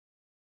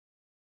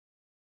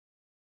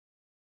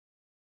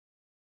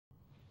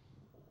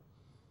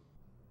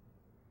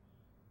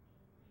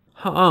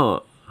Huh?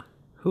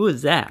 Who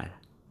is that?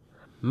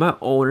 My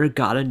owner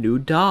got a new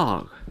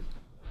dog.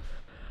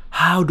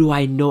 How do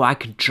I know I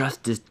can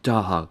trust this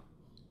dog?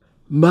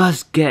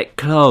 Must get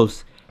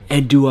close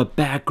and do a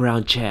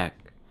background check.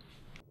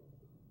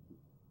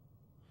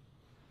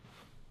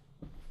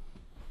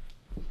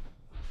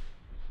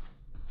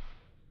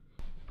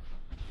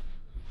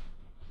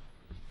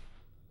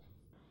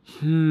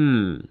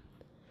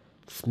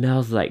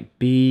 Smells like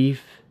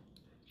beef,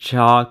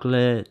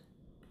 chocolate,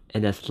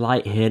 and a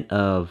slight hint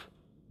of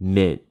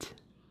mint.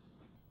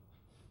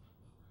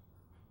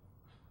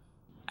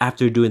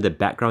 After doing the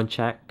background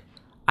check,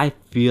 I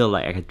feel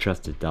like I can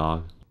trust the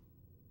dog.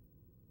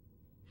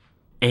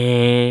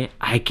 And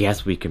I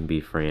guess we can be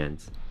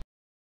friends.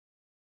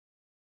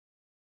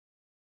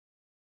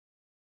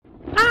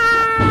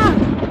 Ah!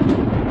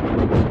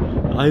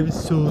 I'm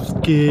so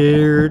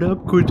scared.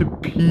 I'm going to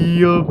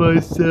pee on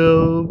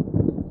myself.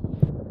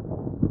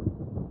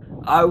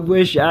 I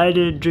wish I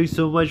didn't drink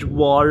so much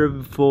water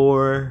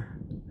before.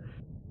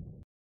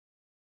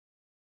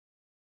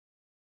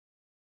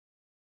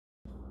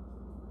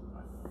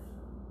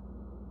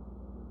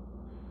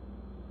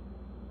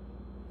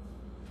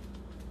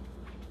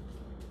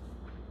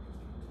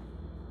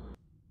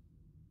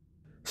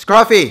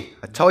 Scruffy,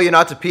 I told you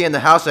not to pee in the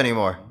house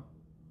anymore.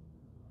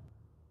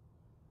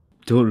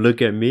 Don't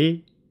look at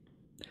me.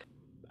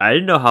 I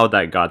didn't know how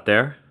that got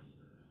there.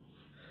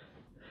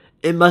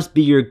 It must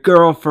be your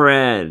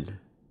girlfriend.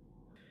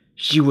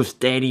 She was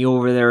standing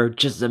over there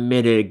just a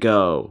minute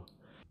ago.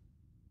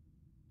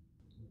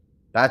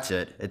 That's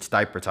it. It's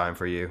diaper time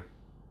for you.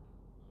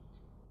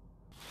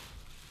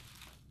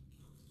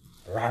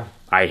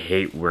 I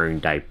hate wearing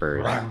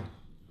diapers.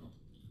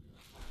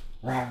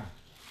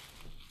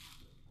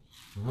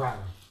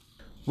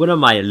 What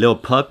am I, a little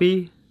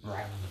puppy?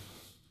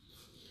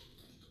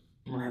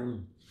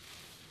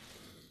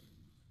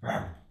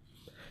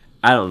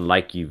 I don't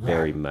like you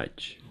very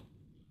much.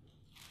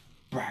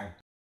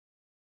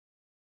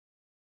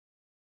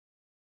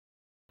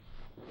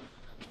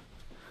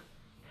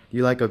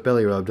 You like a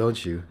belly rub,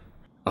 don't you?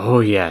 Oh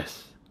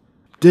yes.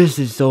 This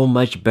is so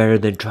much better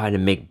than trying to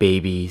make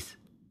babies.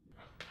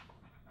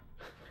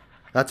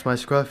 That's my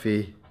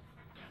Scruffy.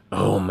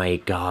 Oh my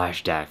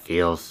gosh, that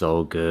feels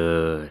so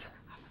good.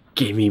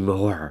 Give me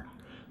more.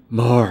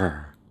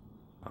 More.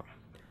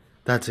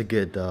 That's a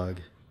good dog.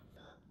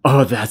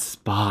 Oh, that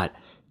Spot.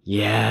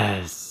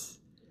 Yes.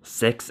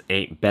 Sex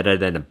ain't better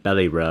than a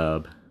belly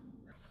rub.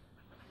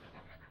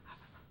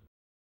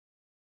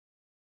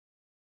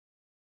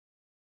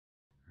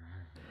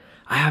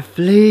 I have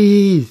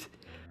fleas.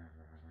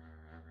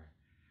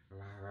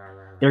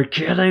 They're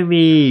killing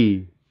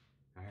me.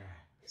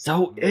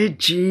 So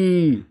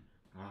itchy.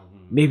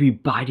 Maybe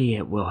biting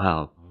it will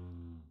help.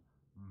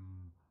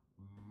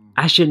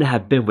 I shouldn't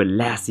have been with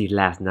Lassie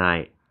last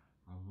night.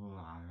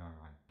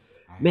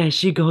 Man,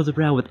 she goes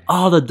around with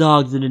all the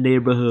dogs in the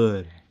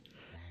neighborhood.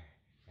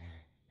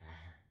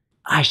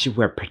 I should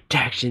wear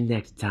protection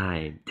next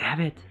time. Damn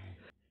it.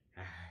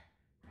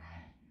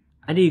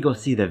 I need to go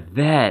see the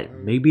vet.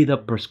 Maybe they'll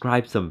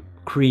prescribe some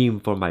cream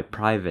for my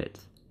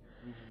privates.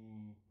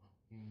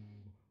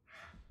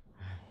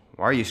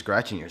 Why are you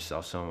scratching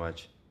yourself so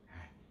much?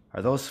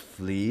 Are those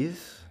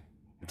fleas?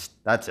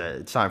 That's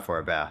it. It's time for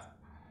a bath.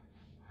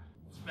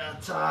 It's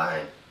bath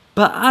time.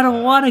 But I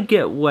don't want to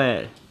get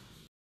wet.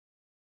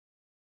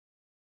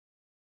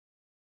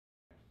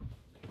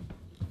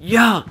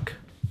 Yuck!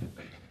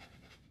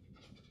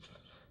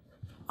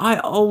 I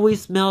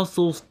always smell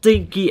so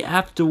stinky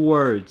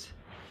afterwards.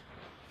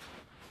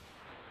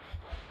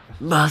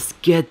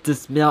 Must get the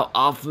smell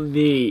off of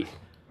me.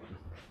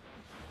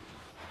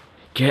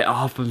 Get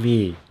off of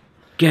me.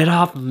 Get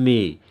off of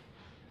me.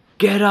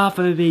 Get off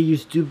of me, you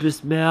stupid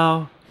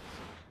smell.